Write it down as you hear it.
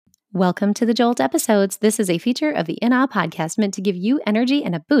Welcome to the Jolt episodes. This is a feature of the In Awe podcast meant to give you energy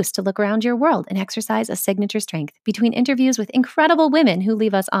and a boost to look around your world and exercise a signature strength. Between interviews with incredible women who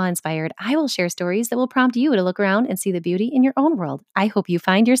leave us awe-inspired, I will share stories that will prompt you to look around and see the beauty in your own world. I hope you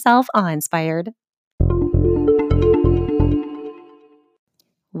find yourself awe-inspired.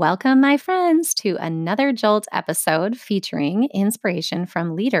 Welcome, my friends, to another Jolt episode featuring inspiration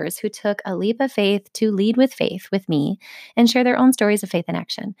from leaders who took a leap of faith to lead with faith with me and share their own stories of faith in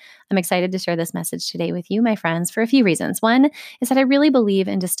action. I'm excited to share this message today with you, my friends, for a few reasons. One is that I really believe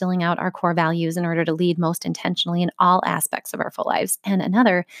in distilling out our core values in order to lead most intentionally in all aspects of our full lives. And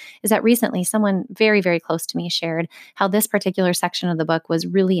another is that recently someone very, very close to me shared how this particular section of the book was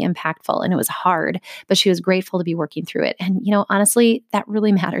really impactful and it was hard, but she was grateful to be working through it. And, honestly, that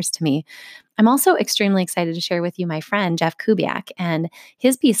really matters to me. I'm also extremely excited to share with you my friend, Jeff Kubiak, and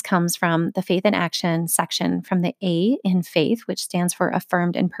his piece comes from the Faith in Action section from the A in Faith, which stands for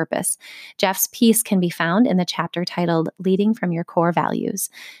Affirmed in Purpose. Jeff's piece can be found in the chapter titled Leading from Your Core Values.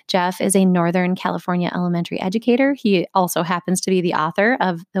 Jeff is a Northern California elementary educator. He also happens to be the author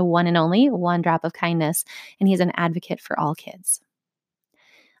of the one and only One Drop of Kindness, and he's an advocate for all kids.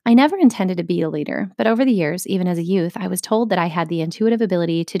 I never intended to be a leader, but over the years, even as a youth, I was told that I had the intuitive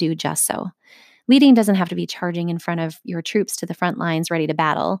ability to do just so. Leading doesn't have to be charging in front of your troops to the front lines ready to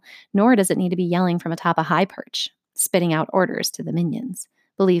battle, nor does it need to be yelling from atop a high perch, spitting out orders to the minions.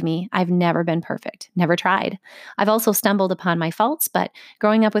 Believe me, I've never been perfect, never tried. I've also stumbled upon my faults, but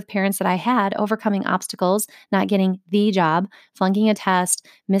growing up with parents that I had, overcoming obstacles, not getting the job, flunking a test,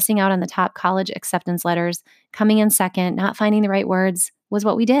 missing out on the top college acceptance letters, coming in second, not finding the right words, was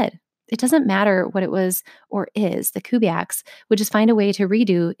what we did. It doesn't matter what it was or is, the Kubiaks would just find a way to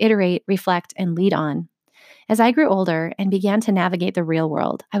redo, iterate, reflect, and lead on. As I grew older and began to navigate the real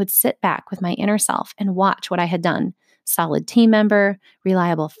world, I would sit back with my inner self and watch what I had done. Solid team member,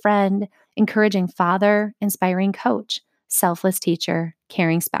 reliable friend, encouraging father, inspiring coach, selfless teacher,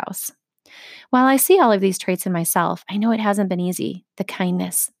 caring spouse. While I see all of these traits in myself, I know it hasn't been easy. The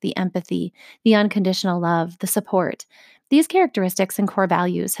kindness, the empathy, the unconditional love, the support. These characteristics and core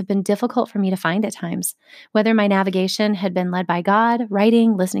values have been difficult for me to find at times. Whether my navigation had been led by God,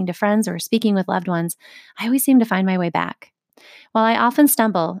 writing, listening to friends, or speaking with loved ones, I always seem to find my way back. While I often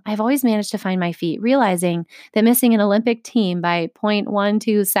stumble, I've always managed to find my feet, realizing that missing an Olympic team by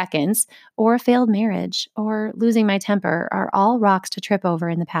 0.12 seconds, or a failed marriage, or losing my temper are all rocks to trip over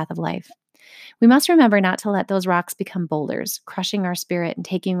in the path of life. We must remember not to let those rocks become boulders, crushing our spirit and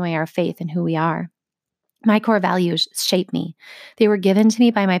taking away our faith in who we are. My core values shape me. They were given to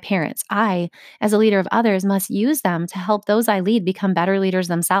me by my parents. I, as a leader of others, must use them to help those I lead become better leaders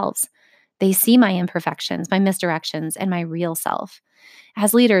themselves. They see my imperfections, my misdirections, and my real self.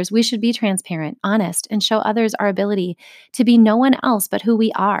 As leaders, we should be transparent, honest, and show others our ability to be no one else but who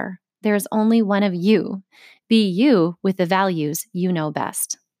we are. There is only one of you. Be you with the values you know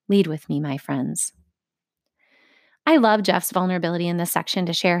best. Lead with me, my friends. I love Jeff's vulnerability in this section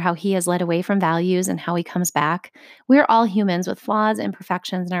to share how he has led away from values and how he comes back. We're all humans with flaws,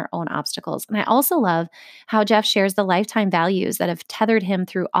 imperfections, and our own obstacles. And I also love how Jeff shares the lifetime values that have tethered him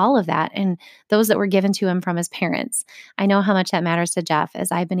through all of that and those that were given to him from his parents. I know how much that matters to Jeff,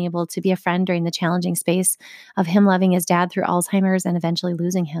 as I've been able to be a friend during the challenging space of him loving his dad through Alzheimer's and eventually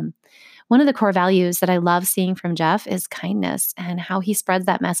losing him. One of the core values that I love seeing from Jeff is kindness, and how he spreads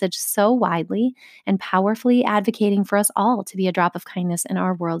that message so widely and powerfully, advocating for us all to be a drop of kindness in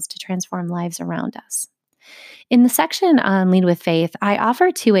our worlds to transform lives around us. In the section on Lead with Faith, I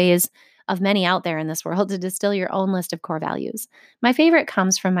offer two ways of many out there in this world to distill your own list of core values. My favorite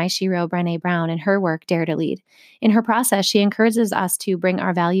comes from my shero, Brené Brown, and her work, Dare to Lead. In her process, she encourages us to bring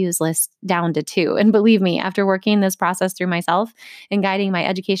our values list down to two. And believe me, after working this process through myself and guiding my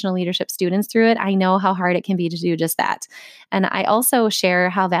educational leadership students through it, I know how hard it can be to do just that. And I also share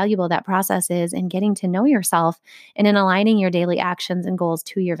how valuable that process is in getting to know yourself and in aligning your daily actions and goals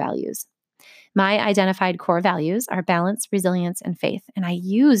to your values. My identified core values are balance, resilience, and faith. And I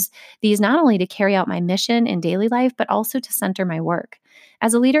use these not only to carry out my mission in daily life, but also to center my work.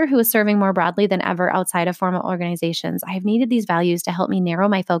 As a leader who is serving more broadly than ever outside of formal organizations, I have needed these values to help me narrow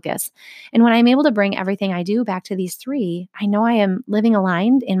my focus. And when I'm able to bring everything I do back to these three, I know I am living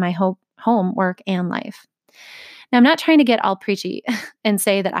aligned in my home, work, and life. Now, I'm not trying to get all preachy and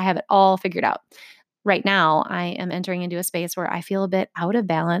say that I have it all figured out. Right now, I am entering into a space where I feel a bit out of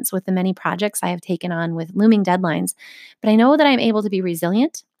balance with the many projects I have taken on with looming deadlines, but I know that I'm able to be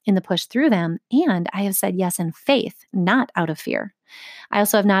resilient in the push through them, and I have said yes in faith, not out of fear. I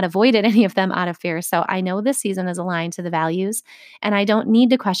also have not avoided any of them out of fear, so I know this season is aligned to the values, and I don't need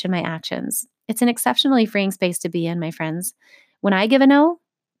to question my actions. It's an exceptionally freeing space to be in, my friends. When I give a no,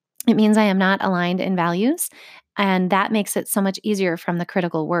 It means I am not aligned in values, and that makes it so much easier from the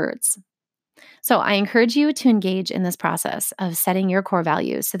critical words. So I encourage you to engage in this process of setting your core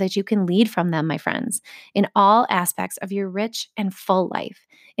values so that you can lead from them, my friends, in all aspects of your rich and full life.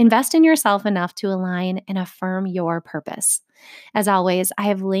 Invest in yourself enough to align and affirm your purpose. As always, I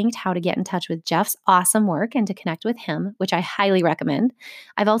have linked how to get in touch with Jeff's awesome work and to connect with him, which I highly recommend.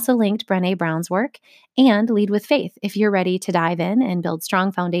 I've also linked Brené Brown's work and Lead with Faith if you're ready to dive in and build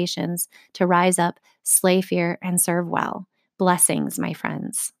strong foundations to rise up, slay fear, and serve well. Blessings, my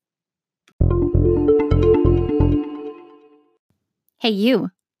friends. Hey, you.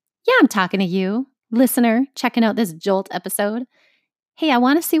 Yeah, I'm talking to you, listener, checking out this Jolt episode. Hey, I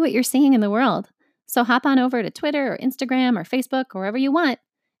want to see what you're seeing in the world. So hop on over to Twitter or Instagram or Facebook or wherever you want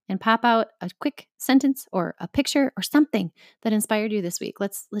and pop out a quick sentence or a picture or something that inspired you this week.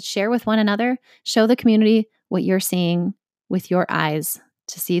 Let's share with one another, show the community what you're seeing with your eyes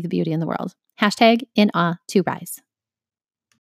to see the beauty in the world. #InAweToRise.